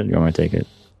next little bit? Or you want me to take it?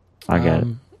 I get it.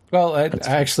 Well, I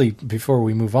actually, before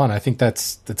we move on, I think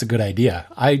that's a good idea.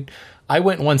 I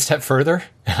went one step further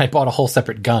and I bought a whole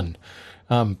separate gun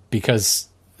because,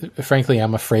 frankly,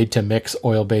 I'm afraid to mix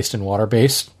oil-based and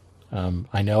water-based.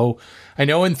 I know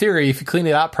in theory, if you clean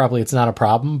it out properly, it's not a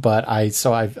problem. But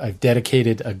I've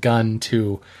dedicated a gun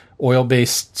to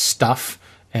oil-based stuff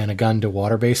and a gun to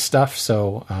water-based stuff.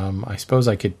 So I suppose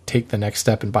I could take the next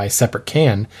step and buy a separate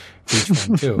can for each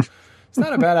one too. It's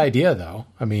not a bad idea, though.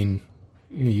 I mean,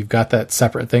 you've got that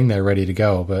separate thing there ready to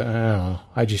go. But I don't know.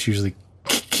 I just usually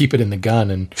keep it in the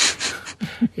gun, and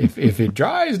if it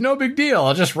dries, no big deal.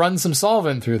 I'll just run some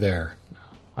solvent through there.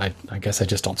 I guess I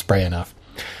just don't spray enough.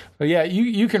 But yeah,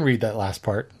 you can read that last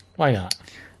part. Why not?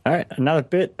 All right, another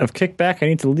bit of kickback I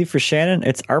need to leave for Shannon.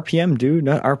 It's RPM, dude,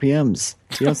 not RPMs.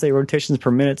 You don't say rotations per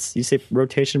minute. You say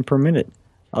rotation per minute.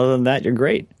 Other than that, you're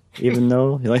great, even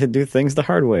though you like to do things the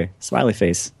hard way. Smiley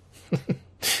face.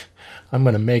 I'm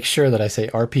going to make sure that I say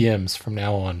RPMs from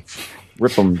now on.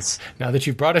 Rip'ems. Now that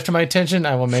you've brought it to my attention,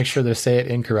 I will make sure to say it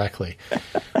incorrectly.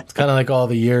 It's kind of like all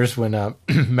the years when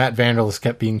Matt Vanderlis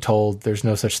kept being told there's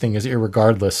no such thing as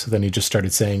irregardless. So then he just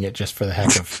started saying it just for the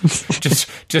heck of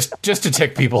just to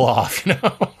tick people off, you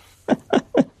know.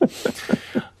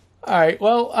 All right,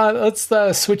 well, let's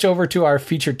switch over to our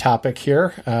featured topic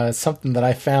here. Something that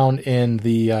I found in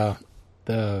the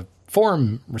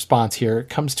forum response here. It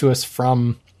comes to us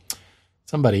from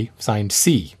somebody signed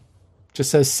C.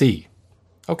 Just says C.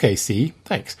 Okay, C,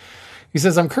 thanks. He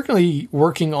says, I'm currently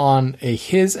working on a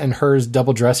his and hers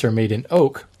double dresser made in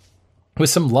oak with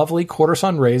some lovely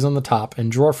quarter-sawn rays on the top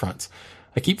and drawer fronts.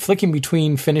 I keep flicking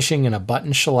between finishing in a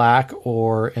button shellac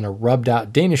or in a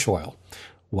rubbed-out Danish oil.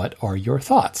 What are your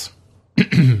thoughts?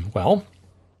 Well,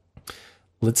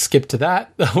 let's skip to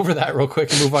that, over that real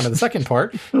quick and move on to the second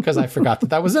part, because I forgot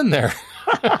that was in there.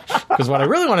 Because what I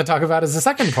really want to talk about is the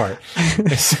second part.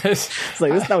 It says, it's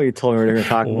like, that's not what you told me we were going to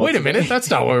talk about. Wait a minute, that's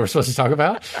not what we're supposed to talk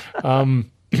about.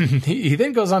 He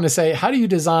then goes on to say, how do you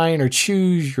design or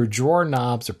choose your drawer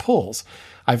knobs or pulls?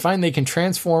 I find they can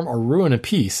transform or ruin a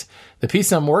piece. The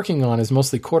piece I'm working on is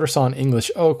mostly quarter-sawn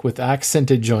English oak with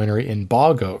accented joinery in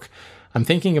bog oak. I'm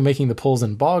thinking of making the pulls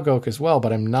in bog oak as well,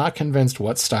 but I'm not convinced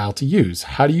what style to use.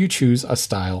 How do you choose a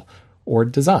style or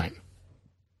design?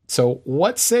 So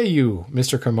what say you,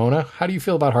 Mr. Cremona? How do you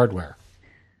feel about hardware?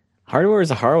 Hardware is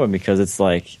a hard one because it's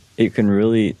like it can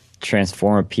really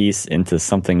transform a piece into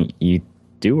something you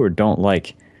do or don't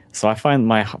like. So I find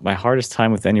my hardest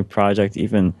time with any project,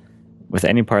 even with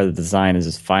any part of the design, is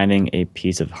just finding a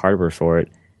piece of hardware for it.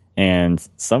 And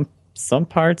some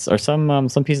parts or some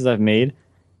pieces I've made,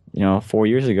 4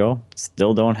 years ago,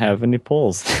 still don't have any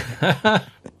pulls.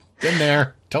 Been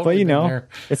there. Totally. But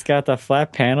it's got the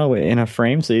flat panel in a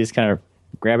frame, so you just kind of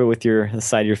grab it with the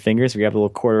side of your fingers. You have a little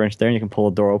 1/4 inch there, and you can pull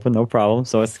the door open, no problem.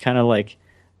 So it's kind of like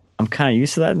I'm kind of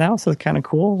used to that now, so it's kind of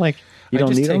cool. Like you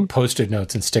don't need them. Post-it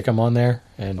notes and stick them on there,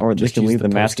 or just you can leave the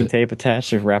masking tape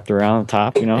attached or wrapped around the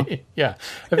top. Yeah.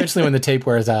 Eventually, when the tape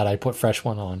wears out, I put fresh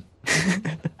one on.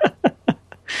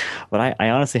 But I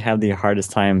honestly have the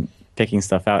hardest time picking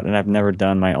stuff out, and I've never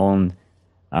done my own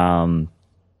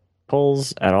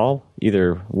pulls at all,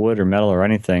 either wood or metal or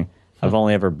anything. I've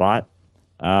only ever bought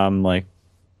actually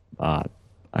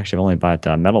I've only bought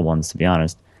metal ones, to be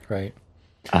honest. Right.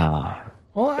 And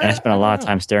I spent a lot of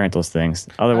time staring at those things.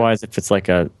 Otherwise, if it's like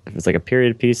a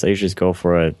period piece, I usually just go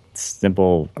for a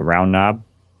simple round knob.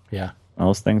 Yeah.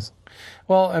 Those things.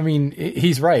 Well, I mean,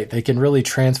 he's right. They can really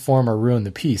transform or ruin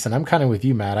the piece. And I'm kind of with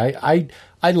you, Matt.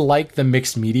 I like the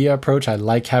mixed media approach. I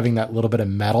like having that little bit of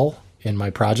metal in my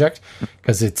project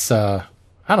because it's,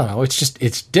 I don't know.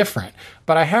 It's different.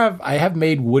 But I have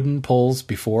made wooden pulls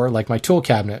before, like my tool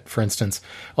cabinet, for instance.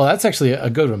 Well, that's actually a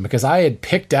good one because I had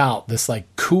picked out this like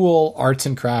cool arts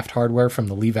and craft hardware from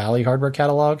the Lee Valley hardware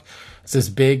catalog. It's this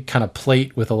big kind of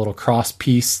plate with a little cross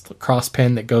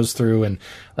pin that goes through and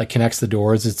like connects the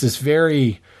doors. It's this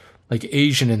very like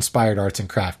Asian inspired arts and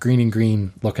craft, green and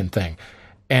green looking thing.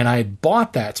 And I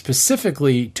bought that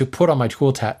specifically to put on my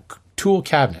tool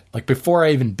cabinet, like before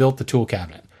I even built the tool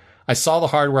cabinet. I saw the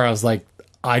hardware. I was like,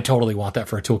 I totally want that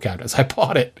for a tool cabinet. So I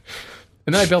bought it.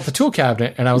 And then I built the tool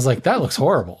cabinet and I was like, that looks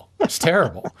horrible. It's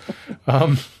terrible.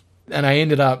 And I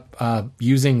ended up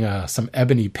using some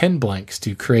ebony pin blanks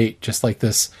to create just like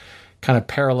this kind of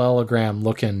parallelogram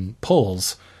looking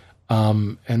pulls.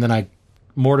 And then I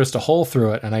mortised a hole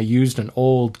through it and I used an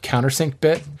old countersink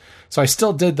bit. So I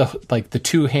still did the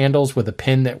two handles with a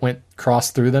pin that went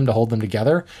cross through them to hold them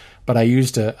together. But I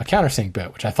used a countersink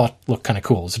bit, which I thought looked kind of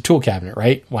cool. It's a tool cabinet,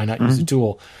 right? Why not use a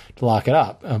tool to lock it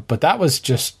up? But that was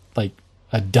just like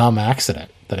a dumb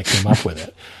accident that I came up with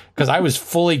it. Because I was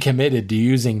fully committed to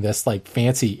using this like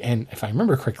fancy and, if I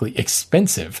remember correctly,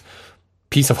 expensive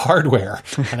piece of hardware.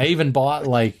 And I even bought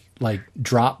like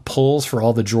drop pulls for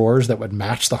all the drawers that would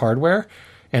match the hardware.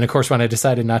 And of course, when I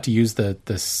decided not to use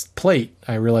this plate,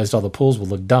 I realized all the pulls would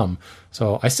look dumb.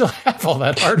 So I still have all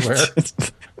that hardware.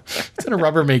 It's in a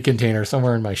Rubbermaid container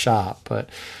somewhere in my shop. But,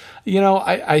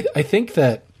 I think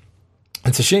that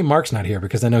it's a shame Mark's not here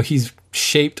because I know he's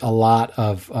shaped a lot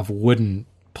of wooden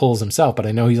pulls himself, but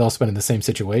I know he's also been in the same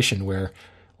situation where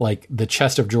like the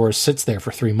chest of drawers sits there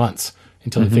for 3 months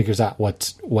until he figures out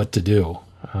what to do.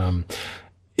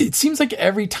 It seems like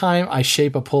every time I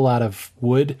shape a pull out of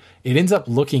wood, it ends up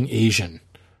looking Asian.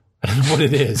 I don't know what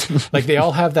it is. Like they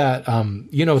all have that,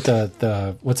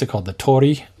 the what's it called? The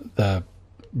tori, the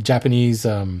Japanese,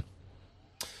 looks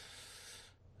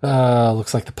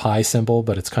like the pi symbol,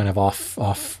 but it's kind of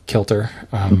off kilter.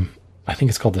 I think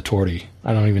it's called the tori.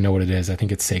 I don't even know what it is. I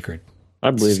think it's sacred. I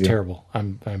believe you. Terrible.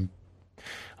 I'm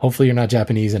hopefully you're not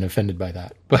Japanese and offended by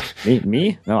that. But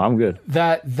me? No, I'm good.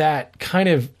 That kind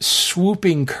of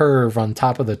swooping curve on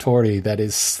top of the tori that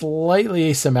is slightly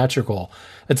asymmetrical.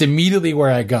 That's immediately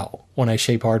where I go when I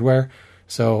shape hardware.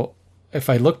 So if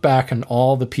I look back on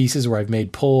all the pieces where I've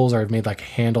made pulls or I've made like a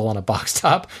handle on a box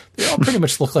top, they all pretty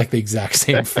much look like the exact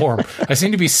same form. I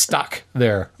seem to be stuck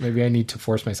there. Maybe I need to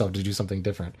force myself to do something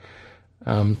different.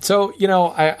 I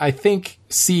think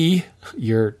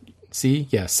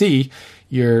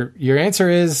your answer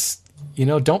is,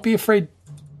 don't be afraid.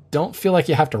 Don't feel like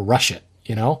you have to rush it,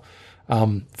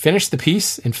 finish the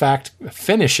piece. In fact,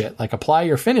 finish it, like apply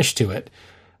your finish to it.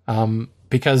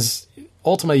 Because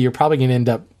ultimately you're probably going to end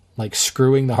up like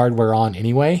screwing the hardware on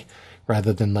anyway,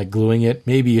 rather than like gluing it.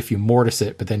 Maybe if you mortise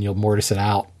it, but then you'll mortise it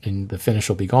out and the finish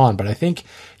will be gone. But I think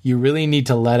you really need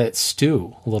to let it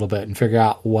stew a little bit and figure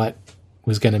out what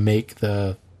was going to make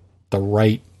the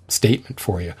right statement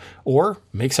for you, or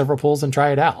make several pulls and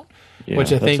try it out,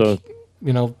 which I think,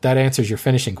 that answers your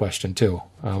finishing question too.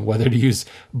 Whether to use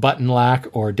button lac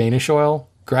or Danish oil,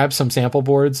 grab some sample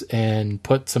boards and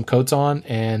put some coats on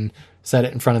and set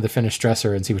it in front of the finished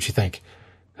dresser and see what you think.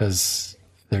 Because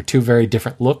they're two very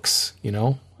different looks,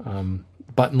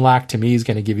 Button lac to me is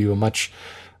going to give you a much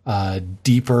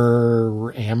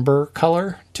deeper amber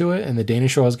color to it, and the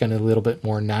Danish oil is going to be a little bit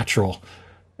more natural.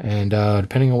 And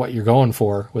depending on what you're going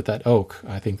for with that oak,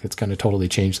 I think it's going to totally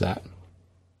change that.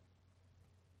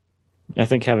 I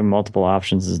think having multiple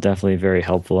options is definitely very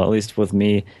helpful, at least with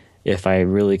me. If I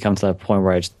really come to that point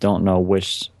where I just don't know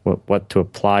what to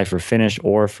apply for finish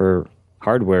or for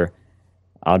hardware,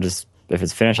 if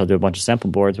it's finished, I'll do a bunch of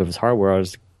sample boards. But if it's hardware, I'll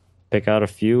just pick out a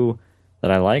few that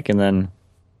I like, and then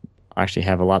I actually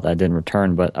have a lot that I didn't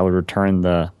return, but I would return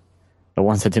the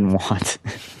ones I didn't want.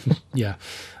 Yeah.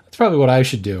 That's probably what I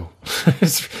should do,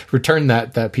 is return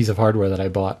that piece of hardware that I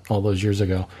bought all those years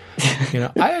ago.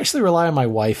 I actually rely on my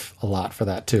wife a lot for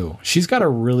that too. She's got a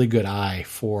really good eye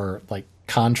for like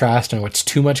contrast and what's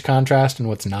too much contrast and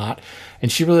what's not.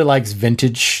 And she really likes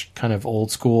vintage kind of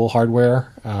old school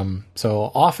hardware. So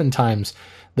oftentimes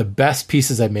the best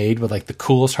pieces I made with like the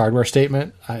coolest hardware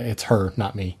statement, it's her,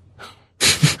 not me.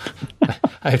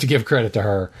 I have to give credit to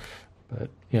her, but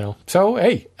so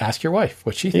hey, ask your wife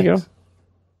what she thinks. There you go.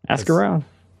 Ask around.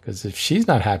 Because if she's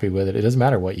not happy with it, it doesn't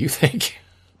matter what you think.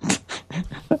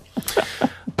 All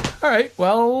right.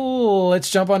 Well, let's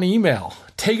jump on email.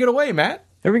 Take it away, Matt.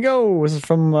 Here we go. This is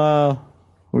from,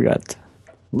 we got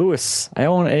Lewis. I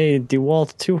own a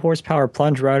DeWalt 2-horsepower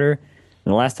plunge router,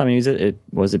 and the last time I used it, it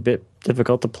was a bit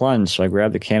difficult to plunge. So I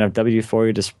grabbed a can of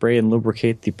WD-40 to spray and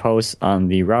lubricate the posts on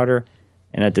the router,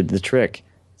 and that did the trick.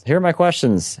 So here are my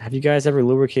questions. Have you guys ever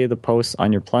lubricated the posts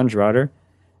on your plunge router?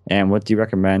 And what do you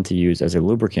recommend to use as a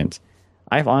lubricant?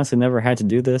 I've honestly never had to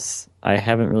do this. I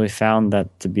haven't really found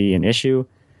that to be an issue.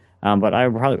 But I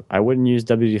wouldn't use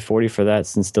WD-40 for that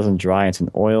since it doesn't dry. It's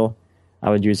an oil. I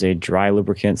would use a dry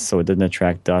lubricant so it doesn't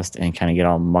attract dust and kind of get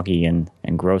all mucky and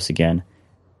gross again.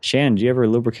 Shannon, do you ever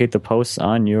lubricate the posts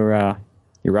on your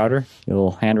router, your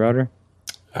little hand router?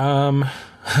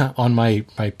 On my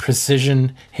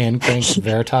precision hand cranked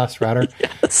Veritas router.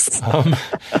 Yes.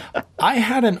 I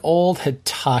had an old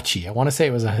Hitachi. I want to say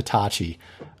it was a Hitachi.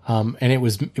 And it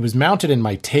was mounted in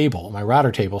my table, my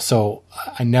router table. So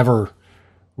I never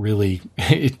really,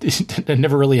 I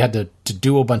never really had to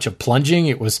do a bunch of plunging.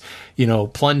 It was,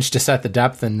 plunge to set the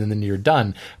depth and then you're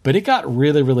done. But it got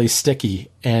really, really sticky.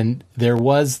 And there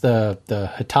was the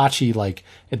Hitachi, like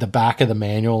at the back of the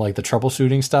manual, like the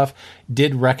troubleshooting stuff,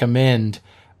 did recommend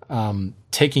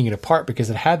taking it apart because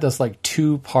it had this like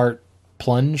 2-part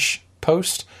plunge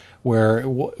post where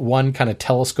one kind of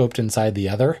telescoped inside the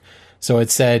other. So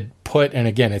it said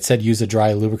it said use a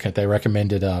dry lubricant. They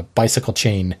recommended a bicycle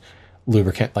chain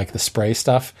lubricant, like the spray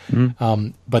stuff. Mm-hmm.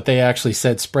 But they actually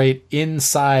said spray it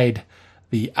inside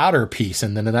the outer piece,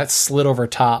 and then that slid over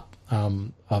top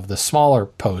of the smaller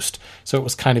post. So it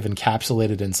was kind of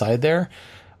encapsulated inside there.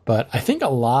 But I think a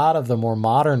lot of the more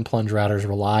modern plunge routers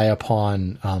rely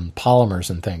upon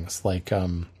polymers and things like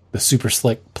the super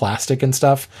slick plastic and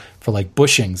stuff for like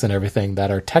bushings and everything that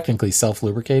are technically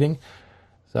self-lubricating.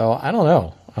 So I don't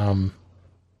know.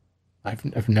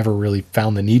 I've never really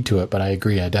found the need to it, but I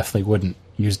agree. I definitely wouldn't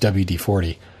use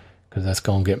WD-40 because that's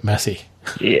going to get messy.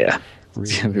 Yeah.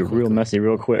 It's going to be real messy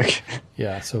real quick.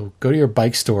 Yeah. So go to your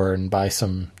bike store and buy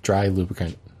some dry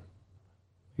lubricant.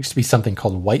 Used to be something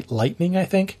called White Lightning, I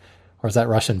think. Or is that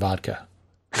Russian vodka?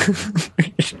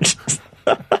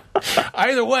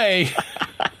 Either way,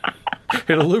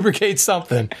 it'll lubricate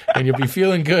something and you'll be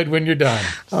feeling good when you're done.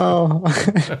 Oh.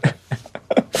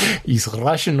 He's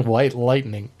Russian White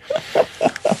Lightning.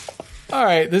 All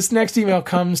right, this next email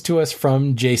comes to us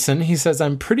from Jason. He says,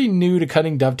 I'm pretty new to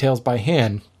cutting dovetails by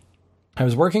hand. I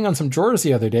was working on some drawers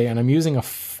the other day, and I'm using a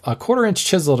 1/4-inch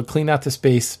chisel to clean out the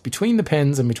space between the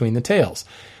pins and between the tails.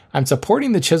 I'm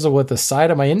supporting the chisel with the side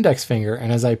of my index finger,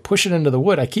 and as I push it into the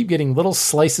wood, I keep getting little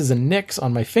slices and nicks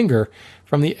on my finger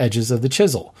from the edges of the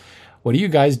chisel. What do you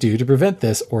guys do to prevent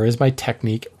this, or is my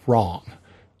technique wrong?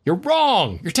 You're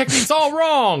wrong. Your technique's all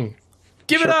wrong.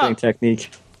 Give it up. Technique.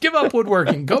 Give up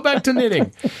woodworking. Go back to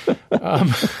knitting.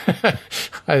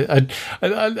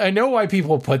 I know why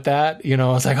people put that.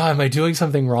 It's like, oh, am I doing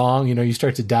something wrong? You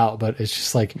start to doubt, but it's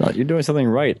just like, no, you're doing something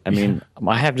right. I mean,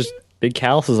 I have just big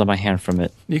calluses on my hand from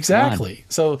it. Exactly.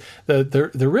 So the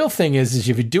real thing is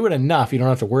if you do it enough, you don't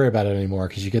have to worry about it anymore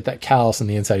because you get that callus on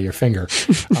the inside of your finger.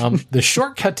 The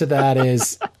shortcut to that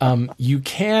is you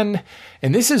can,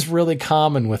 and this is really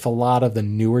common with a lot of the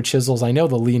newer chisels. I know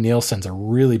the Lee Nielsen's are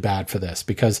really bad for this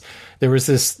because there's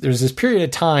this period of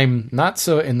time, not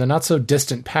so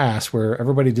distant past, where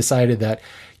everybody decided that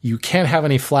you can't have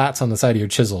any flats on the side of your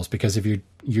chisels because if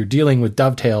you're dealing with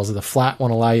dovetails, the flat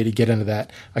won't allow you to get into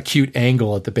that acute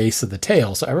angle at the base of the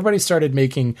tail. So everybody started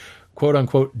making quote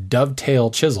unquote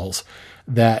dovetail chisels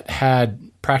that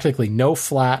had practically no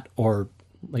flat or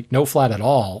like no flat at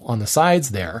all on the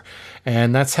sides there.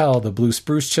 And that's how the blue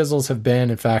spruce chisels have been.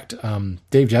 In fact,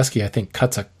 Dave Jeske, I think,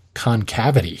 cuts a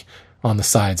concavity on the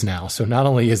sides now. So not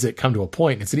only has it come to a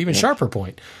point, it's an even sharper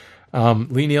point.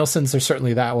 Lee Nielsen's are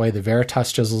certainly that way. The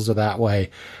Veritas chisels are that way.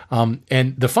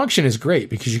 And the function is great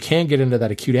because you can get into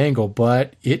that acute angle,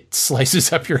 but it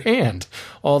slices up your hand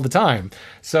all the time.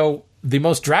 So the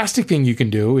most drastic thing you can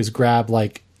do is grab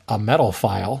like a metal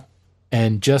file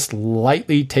and just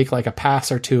lightly take like a pass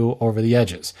or two over the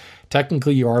edges.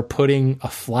 Technically, you are putting a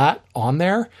flat on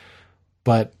there,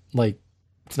 but like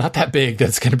it's not that big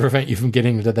that's going to prevent you from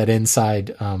getting into that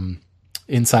inside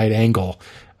angle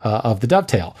of the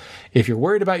dovetail. If you're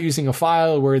worried about using a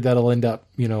file, worried that'll end up,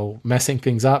 messing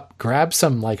things up, grab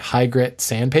some like high grit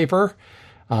sandpaper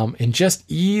and just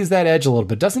ease that edge a little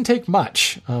bit. It doesn't take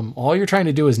much. All you're trying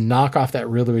to do is knock off that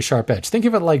really, really sharp edge. Think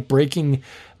of it like breaking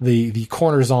the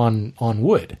corners on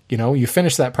wood. You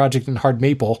finish that project in hard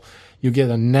maple, you get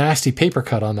a nasty paper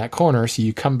cut on that corner. So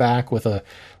you come back with a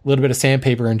little bit of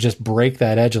sandpaper and just break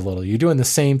that edge a little. You're doing the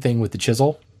same thing with the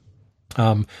chisel.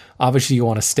 Obviously you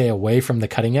want to stay away from the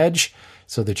cutting edge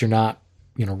so that you're not,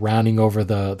 rounding over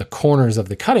the corners of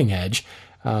the cutting edge.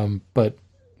 But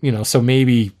so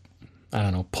maybe, I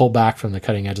don't know, pull back from the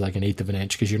cutting edge like 1/8 of an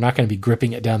inch because you're not going to be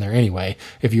gripping it down there anyway.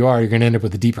 If you are, you're going to end up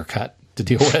with a deeper cut to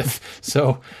deal with.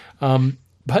 So,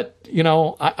 But,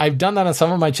 I've done that on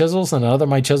some of my chisels, and on other of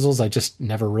my chisels, I just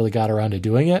never really got around to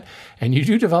doing it. And you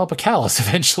do develop a callus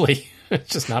eventually.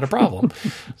 It's just not a problem.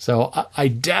 So I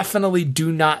definitely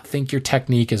do not think your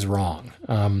technique is wrong.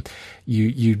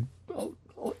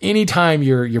 Anytime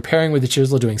you're pairing with the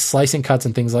chisel, doing slicing cuts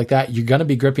and things like that, you're going to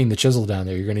be gripping the chisel down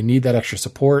there. You're going to need that extra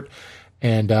support.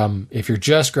 And if you're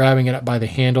just grabbing it up by the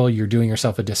handle, you're doing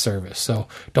yourself a disservice. So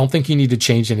don't think you need to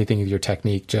change anything with your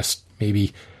technique. Just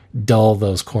maybe dull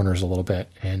those corners a little bit,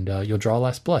 and you'll draw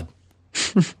less blood.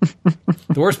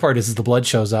 The worst part is the blood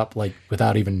shows up like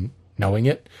without even knowing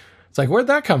it. It's like, where'd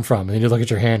that come from? And then you look at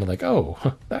your hand and like, oh,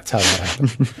 that's how that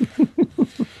happened.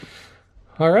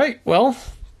 All right. Well,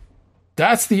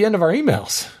 that's the end of our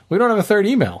emails. We don't have a third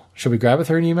email. Should we grab a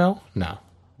third email? No.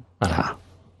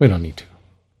 We don't need to.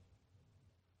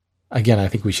 Again, I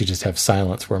think we should just have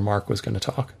silence where Mark was going to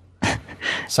talk.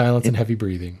 Silence and heavy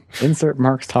breathing. Insert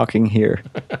Mark's talking here.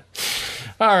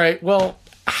 All right. Well,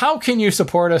 how can you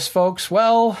support us, folks?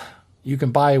 Well, you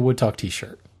can buy a Wood Talk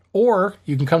t-shirt. Or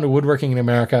you can come to Woodworking in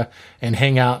America and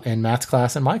hang out in Matt's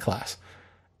class and my class.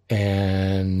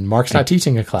 And Mark's not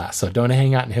teaching a class, so don't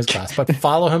hang out in his class. But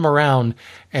follow him around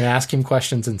and ask him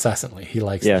questions incessantly. He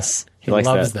likes that. He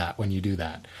loves that when you do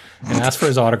that. And ask for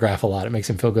his autograph a lot. It makes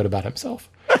him feel good about himself.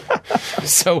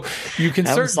 So you can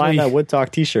certainly sign that Wood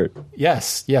Talk t-shirt.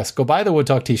 Yes. Go buy the Wood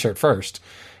Talk t-shirt first,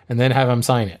 and then have him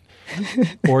sign it.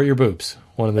 Or your boobs.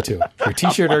 One of the two. Your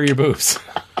t-shirt or your boobs.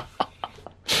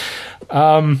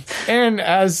 And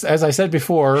as I said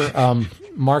before,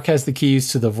 Mark has the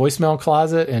keys to the voicemail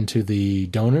closet and to the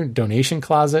donation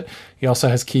closet. He also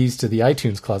has keys to the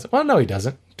iTunes closet. Well, no, he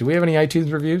doesn't. Do we have any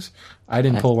iTunes reviews? I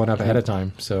didn't pull one up ahead of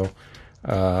time, so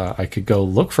I could go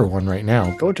look for one right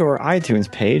now. Go to our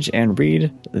iTunes page and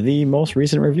read the most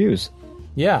recent reviews.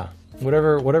 Yeah,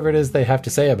 whatever it is they have to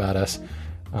say about us.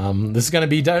 This is going to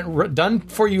be done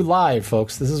for you live,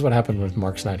 folks. This is what happened when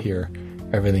Mark's not here.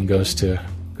 Everything goes to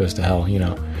hell,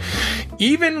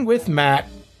 Even with Matt,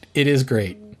 it is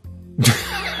great.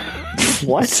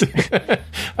 What?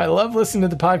 I love listening to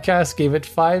the podcast. Gave it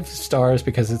 5 stars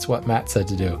because it's what Matt said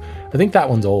to do. I think that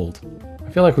one's old. I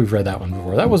feel like we've read that one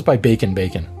before. That was by Bacon.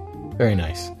 Very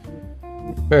nice.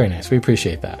 Very nice. We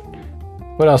appreciate that.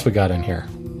 What else we got in here?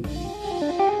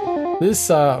 This,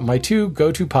 my 2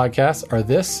 go-to podcasts are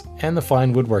this and the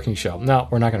Fine Woodworking Show. No,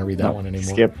 we're not going to read that one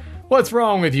anymore. Skip. What's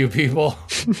wrong with you people?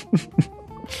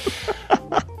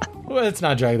 Let's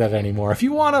not drag that anymore. If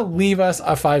you want to leave us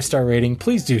a 5-star rating,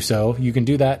 please do so. You can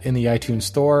do that in the iTunes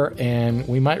store, and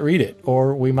we might read it,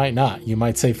 or we might not. You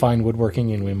might say Fine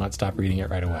Woodworking, and we might stop reading it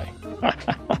right away.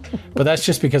 But that's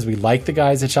just because we like the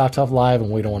guys at Chop Top Live,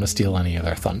 and we don't want to steal any of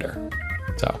their thunder.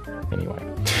 So, anyway.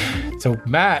 So,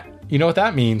 Matt, you know what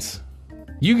that means.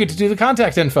 You get to do the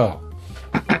contact info.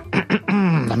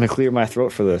 I'm going to clear my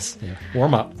throat for this. Yeah.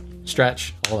 Warm up,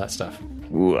 stretch, all that stuff.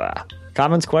 Ooh.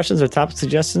 Comments, questions, or topic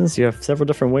suggestions, you have several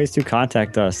different ways to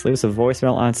contact us. Leave us a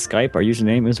voicemail on Skype. Our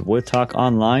username is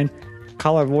WoodTalkOnline.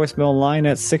 Call our voicemail line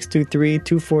at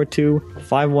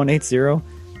 623-242-5180.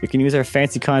 You can use our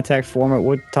fancy contact form at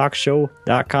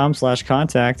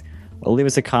woodtalkshow.com/contact, or leave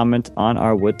us a comment on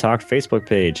our Wood Talk Facebook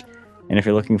page. And if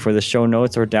you're looking for the show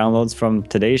notes or downloads from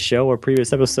today's show or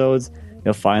previous episodes,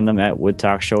 you'll find them at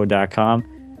woodtalkshow.com.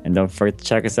 And don't forget to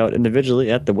check us out individually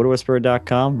at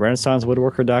thewoodwhisperer.com,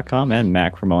 renaissancewoodworker.com, and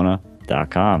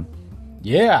macramona.com.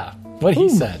 Yeah, what he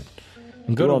said.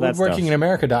 And go to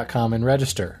woodworkinginamerica.com and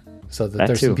register so that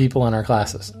there's some people in our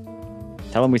classes.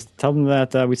 Tell them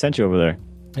that we sent you over there.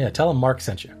 Yeah, tell them Mark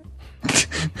sent you.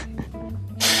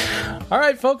 All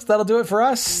right, folks, that'll do it for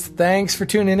us. Thanks for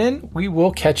tuning in. We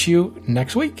will catch you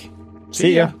next week.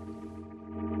 See ya.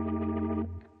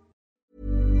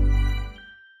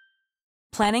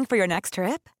 Planning for your next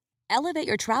trip? Elevate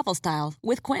your travel style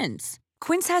with Quince.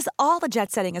 Quince has all the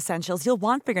jet-setting essentials you'll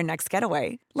want for your next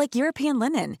getaway, like European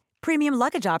linen, premium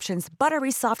luggage options,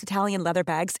 buttery soft Italian leather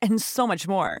bags, and so much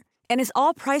more. And is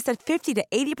all priced at 50 to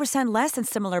 80% less than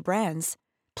similar brands.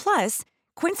 Plus,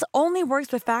 Quince only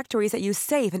works with factories that use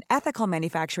safe and ethical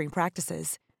manufacturing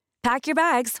practices. Pack your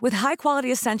bags with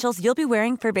high-quality essentials you'll be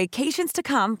wearing for vacations to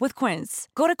come with Quince.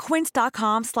 Go to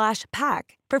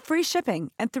quince.com/pack for free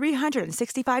shipping and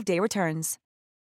 365-day returns.